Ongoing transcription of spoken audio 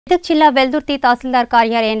మెదక్ జిల్లా వెల్దుర్తి తహసీల్దార్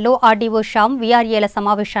కార్యాలయంలో ఆర్డీఓ శ్యామ్ వీఆర్ఏల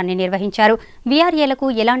సమావేశాన్ని నిర్వహించారు. వీఆర్ఏలకు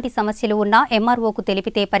ఎలాంటి సమస్యలు ఉన్నా ఎంఆర్ఓకు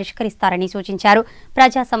తెలిపితే పరిష్కరిస్తారని సూచించారు.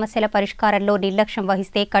 ప్రజా సమస్యల పరిష్కారంలో నిర్లక్ష్యం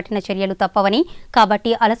వహిస్తే కఠిన చర్యలు తప్పవని,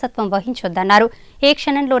 కాబట్టి అలసత్వం వహించొద్దన్నారు. ఏ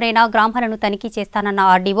క్షణంలోనైనా గ్రామాలను తనిఖీ చేస్తానన్న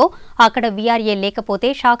ఆర్డీఓ అక్కడ వీఆర్ఏ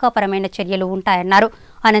లేకపోతే శాఖాపరమైన చర్యలు ఉంటాయన్నారు.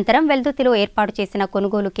 అనంతరం వెల్దుర్తిలో ఏర్పాటు చేసిన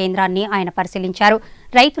కొనుగోలు కేంద్రాన్ని ఆయన పరిశీలించారు.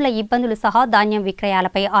 రైతుల ఇబ్బందులు సహా ధాన్యం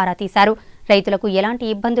విక్రయాలపై ఆరా తీశారు. రైతులకు ఎలాంటి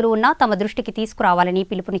ఇబ్బందులు ఉన్నా తమ దృష్టికి తీసుకురావాలని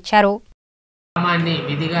పిలుపునిచ్చారు. గ్రామాన్ని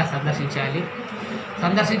విధిగా సందర్శించాలి.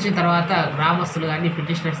 సందర్శించిన తర్వాత గ్రామస్తులు కానీ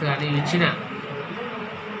పిటిషనర్స్ కానీ ఇచ్చిన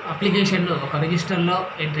అప్లికేషన్ను ఒక రిజిస్టర్లో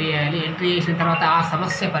ఎంట్రీ చేయాలి. ఎంట్రీ చేసిన తర్వాత ఆ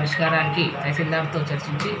సమస్య పరిష్కారానికి తహసీల్దార్తో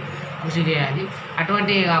చర్చించి కృషి చేయాలి.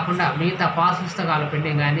 అటువంటివి కాకుండా మిగతా పాస్ పుస్తకాల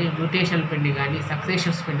పెండింగ్ కానీ, మ్యూటేషన్ పెండింగ్ కానీ,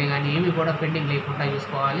 సక్సెషన్స్ పెండింగ్ కానీ ఏవి కూడా పెండింగ్ లేకుండా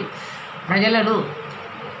చూసుకోవాలి. ప్రజలను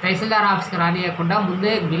తహసీల్దార్ ఆఫీస్కి రానియకుండా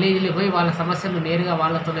ముందే విలేజ్లో పోయి వాళ్ళ సమస్యలను నేరుగా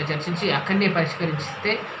వాళ్ళతోనే చర్చించి అక్కడనే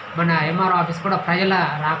పరిష్కరిస్తే మన ఎంఆర్ఓ ఆఫీస్ కూడా ప్రజల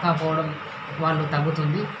రాకపోవడం వాళ్ళు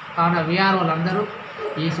తగ్గుతుంది. కావున వీఆర్ఓలందరూ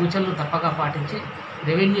ఈ సూచనలు తప్పక పాటించి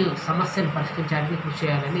రెవెన్యూ సమస్యను పరిష్కరించడానికి కృషి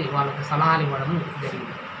చేయాలని వాళ్ళకు సలహాలు ఇవ్వడం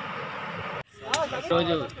జరిగింది.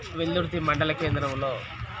 ఈరోజు వెల్దుర్తి మండల కేంద్రంలో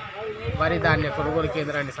వరి ధాన్య కొనుగోలు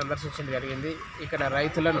కేంద్రాన్ని సందర్శించడం జరిగింది. ఇక్కడ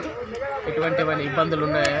రైతులను ఎటువంటి ఇబ్బందులు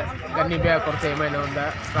ఉన్నాయా, గన్ని బ్యాగ్ కొరత ఏమైనా ఉందా,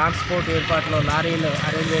 ట్రాన్స్పోర్ట్ ఏర్పాట్లో లారీలు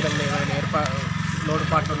అరేంజ్ చేయడంలో ఏమైనా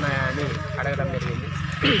లోటుపాట్లు ఉన్నాయా అని అడగడం జరిగింది.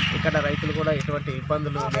 ఇక్కడ రైతులు కూడా ఎటువంటి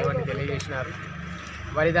ఇబ్బందులు లేవని తెలియజేసినారు.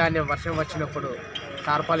 వరి ధాన్యం వర్షం వచ్చినప్పుడు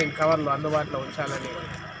టార్పాలిన్ కవర్లు అందుబాటులో ఉంచాలని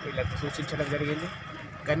వీళ్ళకు సూచించడం జరిగింది.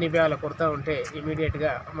 గన్ని బ్యాగుల కొరత ఉంటే ఇమీడియట్గా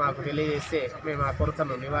మాకు తెలియజేస్తే మేము ఆ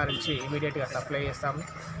కొరతను నివారించి ఇమీడియట్గా సప్లై చేస్తాము.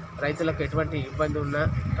 రైతులకు ఎటువంటి ఇబ్బంది ఉన్నా,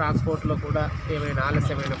 ట్రాన్స్పోర్ట్లో కూడా ఏమైనా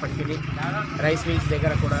ఆలస్యమైనప్పటికీ, రైస్ మిల్స్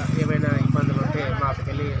దగ్గర కూడా ఏమైనా ఇబ్బందులు ఉంటే మాకు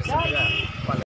తెలియజేస్తుందిగా